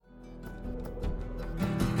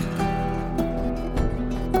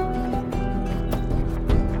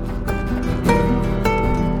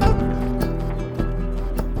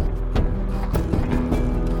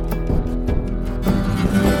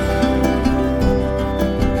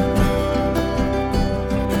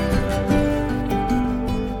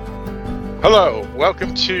Hello,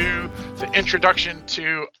 welcome to the introduction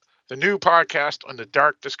to the new podcast on the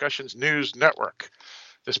Dark Discussions News Network.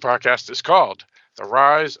 This podcast is called The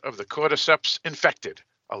Rise of the Cordyceps Infected,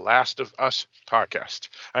 a Last of Us podcast.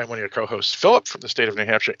 I'm one of your co-hosts, Philip, from the state of New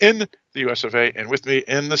Hampshire in the US of A, and with me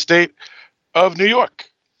in the state of New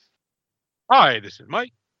York. Hi, this is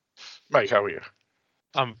Mike. Mike, how are you?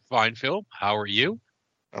 I'm fine, Phil. How are you?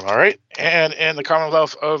 I'm all right. And in the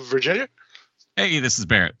Commonwealth of Virginia? Hey, this is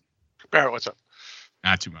Barrett. Barrett, what's up?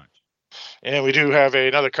 Not too much. And we do have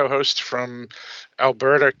another co-host from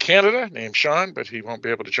Alberta, Canada, named Sean, but he won't be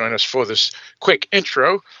able to join us for this quick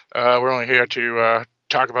intro. We're only here to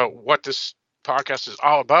talk about what this podcast is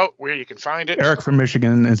all about, where you can find it. Eric from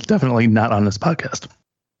Michigan is definitely not on this podcast.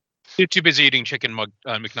 You're too busy eating chicken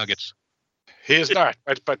McNuggets. He is not,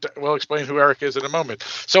 but we'll explain who Eric is in a moment.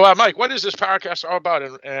 So, Mike, what is this podcast all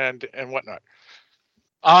about and whatnot?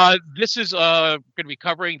 This is going to be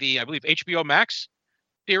covering the, I believe, HBOMax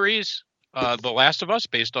series, The Last of Us,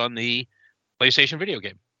 based on the PlayStation video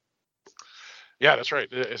game. Yeah, that's right.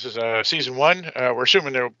 This is season 1. We're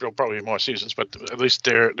assuming there'll probably be more seasons, but at least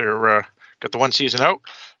they're got the one season out.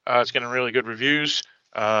 It's getting really good reviews.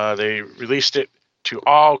 They released it to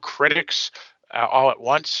all critics all at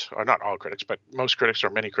once, or not all critics, but most critics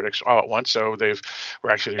or many critics all at once. So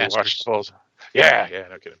we're actually watched the full. Yeah,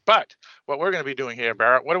 no kidding. But what we're going to be doing here,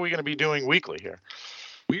 Barrett, what are we going to be doing weekly here?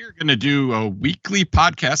 We're going to do a weekly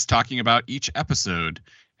podcast talking about each episode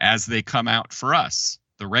as they come out for us,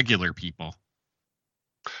 the regular people.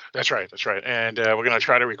 That's right. And we're going to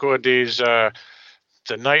try to record these the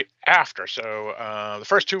night after. So the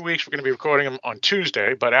first 2 weeks, we're going to be recording them on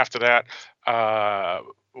Tuesday. But after that,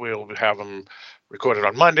 we'll have them recorded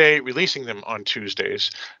on Monday, releasing them on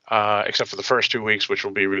Tuesdays, except for the first 2 weeks, which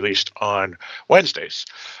will be released on Wednesdays.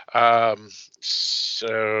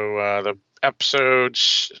 So the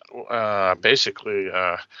episodes, basically,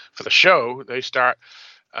 for the show, they start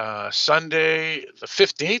Sunday the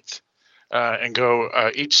 15th and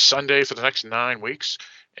go each Sunday for the next 9 weeks.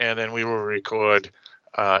 And then we will record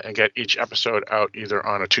and get each episode out either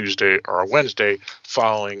on a Tuesday or a Wednesday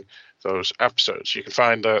following those episodes. You can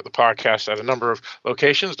find the podcast at a number of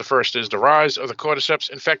locations. The first is The Rise of the Cordyceps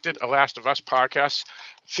Infected, a Last of Us podcast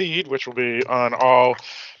feed, which will be on all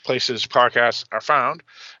places podcasts are found.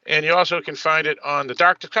 And you also can find it on the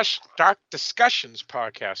Dark Discussions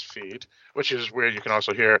podcast feed, which is where you can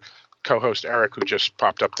also hear co-host Eric, who just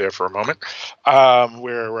popped up there for a moment,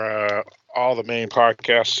 where all the main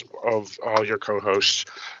podcasts of all your co-hosts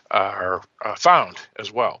are found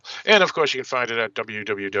as well. And of course, you can find it at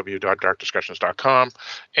www.darkdiscussions.com.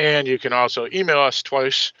 And you can also email us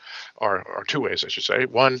twice, or 2 ways, I should say.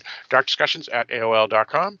 One,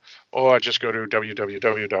 darkdiscussions@aol.com, or just go to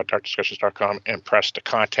www.darkdiscussions.com and press the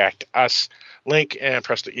Contact Us link and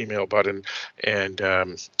press the email button. And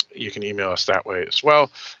you can email us that way as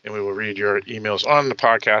well. And we will read your emails on the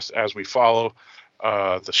podcast as we follow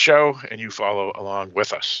the show, and you follow along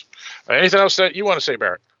with us. Anything else that you want to say,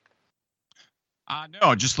 Barrett?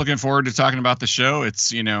 No, just looking forward to talking about the show.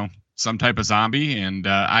 It's, some type of zombie, and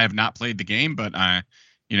I have not played the game, but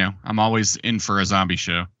I'm always in for a zombie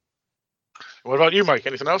show. What about you, Mike?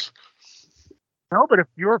 Anything else? No, but if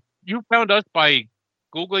you found us by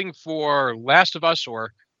Googling for Last of Us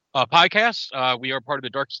or podcasts, we are part of the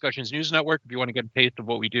Dark Discussions News Network. If you want to get a taste of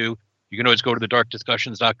what we do, you can always go to the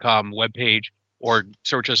darkdiscussions.com webpage or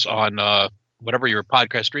search us on whatever your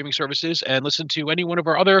podcast streaming service is and listen to any one of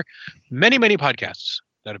our other many, many podcasts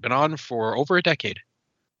that have been on for over a decade.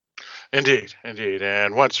 Indeed.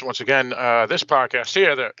 And once again, this podcast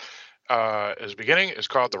here that is beginning is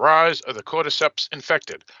called The Rise of the Cordyceps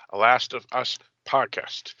Infected, a Last of Us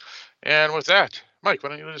podcast. And with that, Mike, why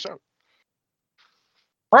don't you lead us out?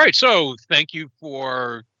 All right. So thank you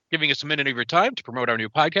for giving us a minute of your time to promote our new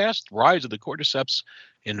podcast, Rise of the Cordyceps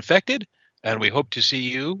Infected. And we hope to see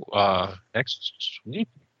you next week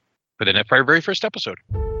for the very first episode.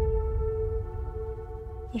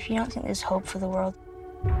 If you don't think there's hope for the world,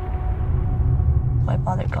 why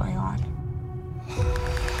bother going on?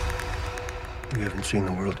 You haven't seen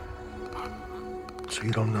the world, so you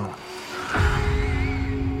don't know.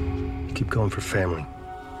 You keep going for family.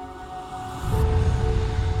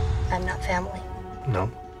 I'm not family. No.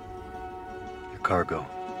 You're cargo.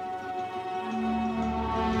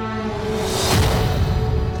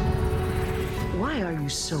 Why are you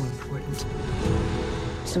so important?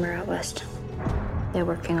 Somewhere out west, they're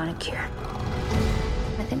working on a cure.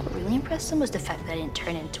 I think what really impressed them was the fact that I didn't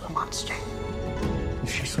turn into a monster.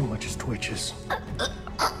 If she so much as twitches, don't.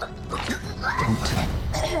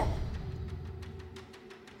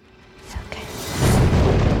 Okay.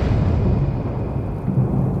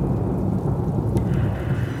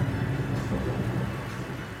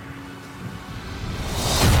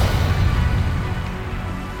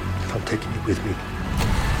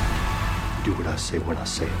 Do what I say when I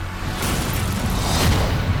say it.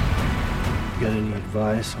 You got any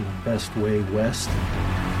advice on the best way west?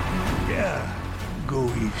 Yeah, go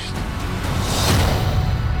east.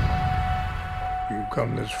 You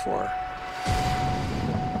come this far,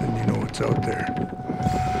 then you know what's out there.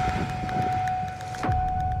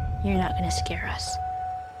 You're not gonna scare us.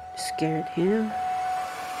 Scared him?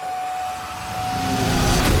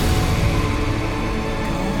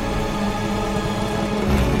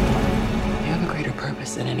 You have a greater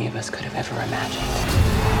purpose than any of us could have ever imagined.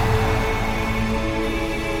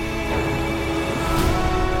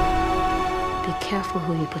 Be careful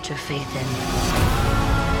who you put your faith in.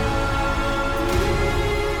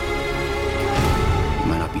 You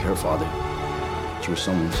might not be her father, but you were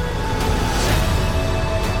someone's.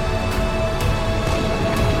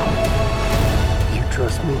 You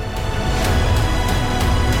trust me?